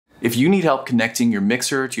If you need help connecting your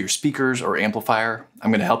mixer to your speakers or amplifier,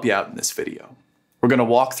 I'm going to help you out in this video. We're going to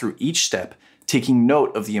walk through each step, taking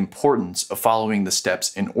note of the importance of following the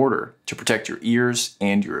steps in order to protect your ears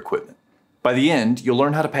and your equipment. By the end, you'll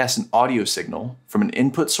learn how to pass an audio signal from an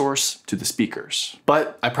input source to the speakers.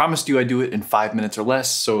 But I promised you I'd do it in 5 minutes or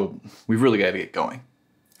less, so we've really got to get going.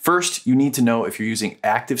 First, you need to know if you're using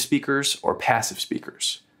active speakers or passive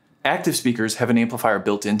speakers. Active speakers have an amplifier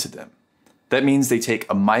built into them. That means they take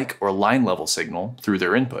a mic or line level signal through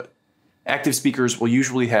their input. Active speakers will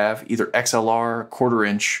usually have either XLR,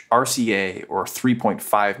 quarter-inch, RCA, or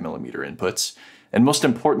 3.5mm inputs, and most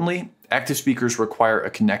importantly, active speakers require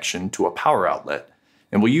a connection to a power outlet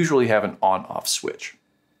and will usually have an on-off switch.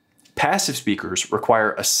 Passive speakers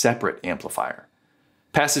require a separate amplifier.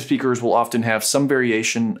 Passive speakers will often have some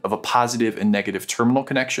variation of a positive and negative terminal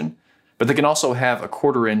connection, but they can also have a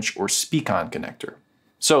quarter-inch or speak-on connector.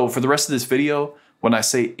 So for the rest of this video, when I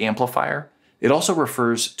say amplifier, it also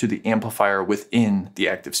refers to the amplifier within the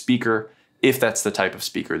active speaker, if that's the type of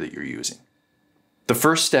speaker that you're using. The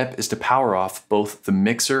first step is to power off both the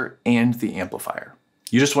mixer and the amplifier.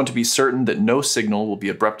 You just want to be certain that no signal will be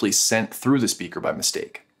abruptly sent through the speaker by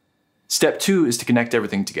mistake. Step 2 is to connect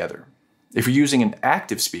everything together. If you're using an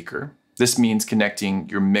active speaker, this means connecting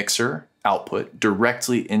your mixer output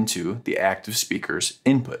directly into the active speaker's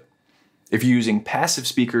input. If you're using passive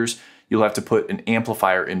speakers, you'll have to put an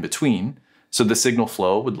amplifier in between, so the signal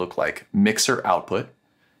flow would look like mixer output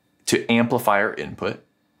to amplifier input,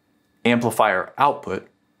 amplifier output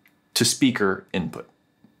to speaker input.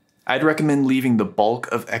 I'd recommend leaving the bulk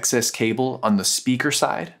of excess cable on the speaker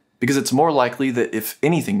side because it's more likely that if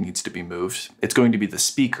anything needs to be moved, it's going to be the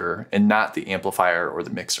speaker and not the amplifier or the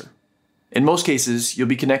mixer. In most cases, you'll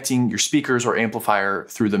be connecting your speakers or amplifier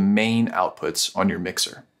through the main outputs on your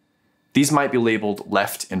mixer. These might be labeled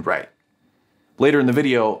left and right. Later in the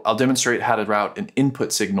video, I'll demonstrate how to route an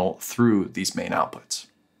input signal through these main outputs.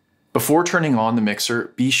 Before turning on the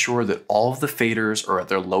mixer, be sure that all of the faders are at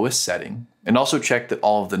their lowest setting, and also check that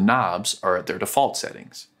all of the knobs are at their default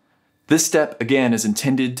settings. This step, again, is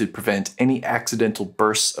intended to prevent any accidental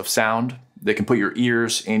bursts of sound that can put your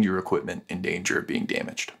ears and your equipment in danger of being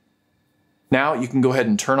damaged. Now you can go ahead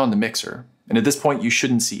and turn on the mixer, and at this point you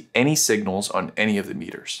shouldn't see any signals on any of the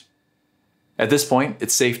meters. At this point,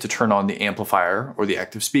 it's safe to turn on the amplifier or the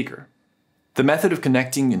active speaker. The method of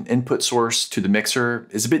connecting an input source to the mixer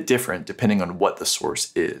is a bit different depending on what the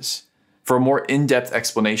source is. For a more in-depth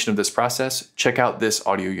explanation of this process, check out this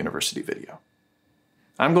Audio University video.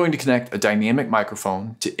 I'm going to connect a dynamic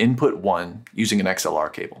microphone to input 1 using an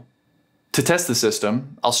XLR cable. To test the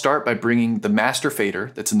system, I'll start by bringing the master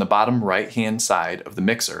fader that's in the bottom right-hand side of the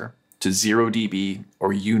mixer to 0 dB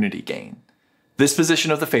or unity gain. This position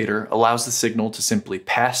of the fader allows the signal to simply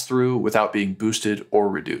pass through without being boosted or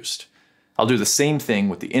reduced. I'll do the same thing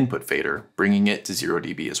with the input fader, bringing it to 0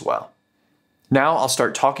 dB as well. Now I'll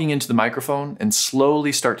start talking into the microphone and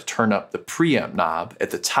slowly start to turn up the preamp knob at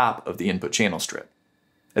the top of the input channel strip.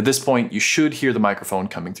 At this point, you should hear the microphone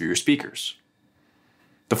coming through your speakers.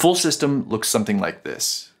 The full system looks something like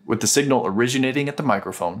this, with the signal originating at the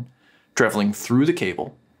microphone, traveling through the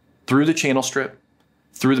cable, through the channel strip,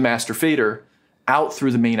 through the master fader, out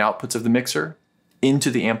through the main outputs of the mixer, into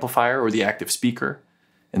the amplifier or the active speaker,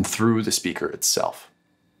 and through the speaker itself.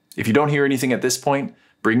 If you don't hear anything at this point,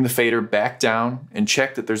 bring the fader back down and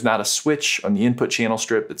check that there's not a switch on the input channel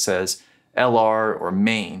strip that says LR or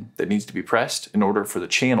main that needs to be pressed in order for the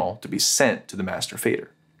channel to be sent to the master fader.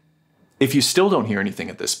 If you still don't hear anything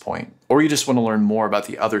at this point, or you just want to learn more about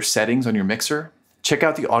the other settings on your mixer, check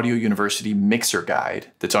out the Audio University Mixer Guide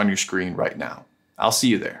that's on your screen right now. I'll see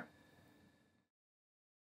you there.